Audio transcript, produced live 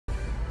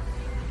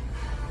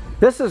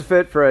This is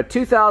fit for a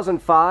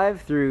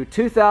 2005 through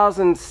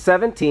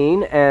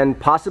 2017 and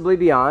possibly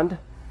beyond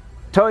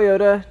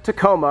Toyota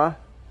Tacoma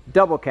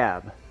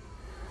DoubleCab.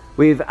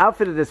 We've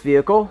outfitted this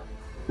vehicle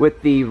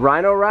with the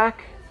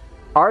Rhino-Rack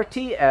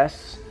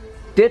RTS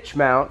ditch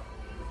mount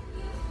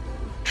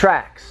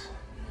tracks.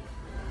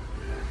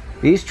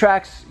 These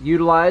tracks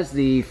utilize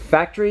the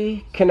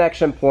factory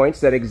connection points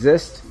that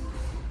exist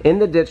in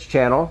the ditch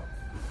channel,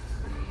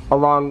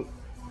 along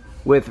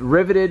with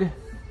riveted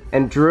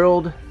and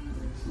drilled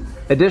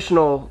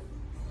additional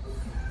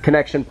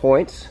connection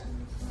points.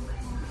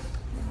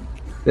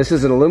 This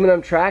is an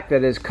aluminum track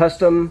that is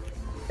custom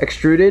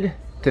extruded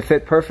to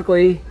fit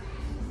perfectly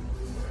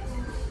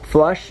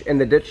flush in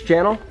the ditch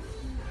channel.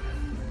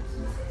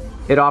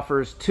 It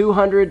offers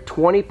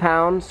 220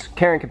 pounds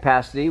carrying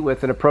capacity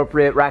with an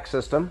appropriate rack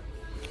system.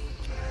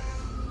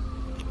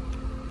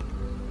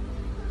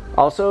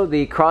 Also,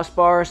 the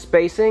crossbar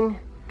spacing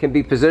can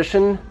be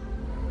positioned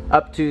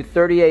up to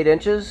 38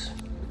 inches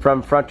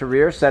from front to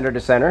rear, center to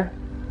center.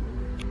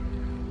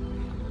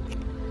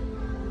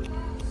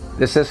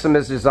 The system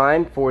is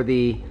designed for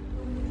the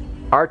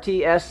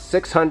RTS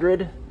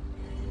 600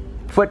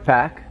 foot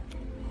pack,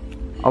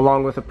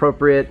 along with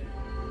appropriate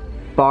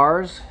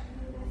bars.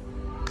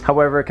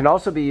 However, it can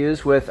also be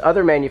used with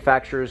other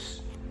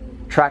manufacturers'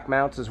 track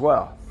mounts as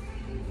well.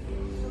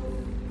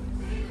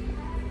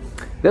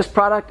 This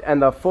product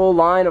and the full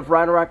line of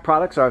Rhino-Rack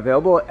products are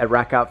available at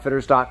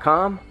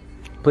rackoutfitters.com.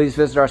 Please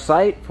visit our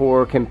site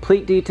for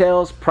complete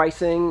details,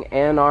 pricing,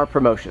 and our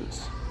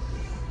promotions.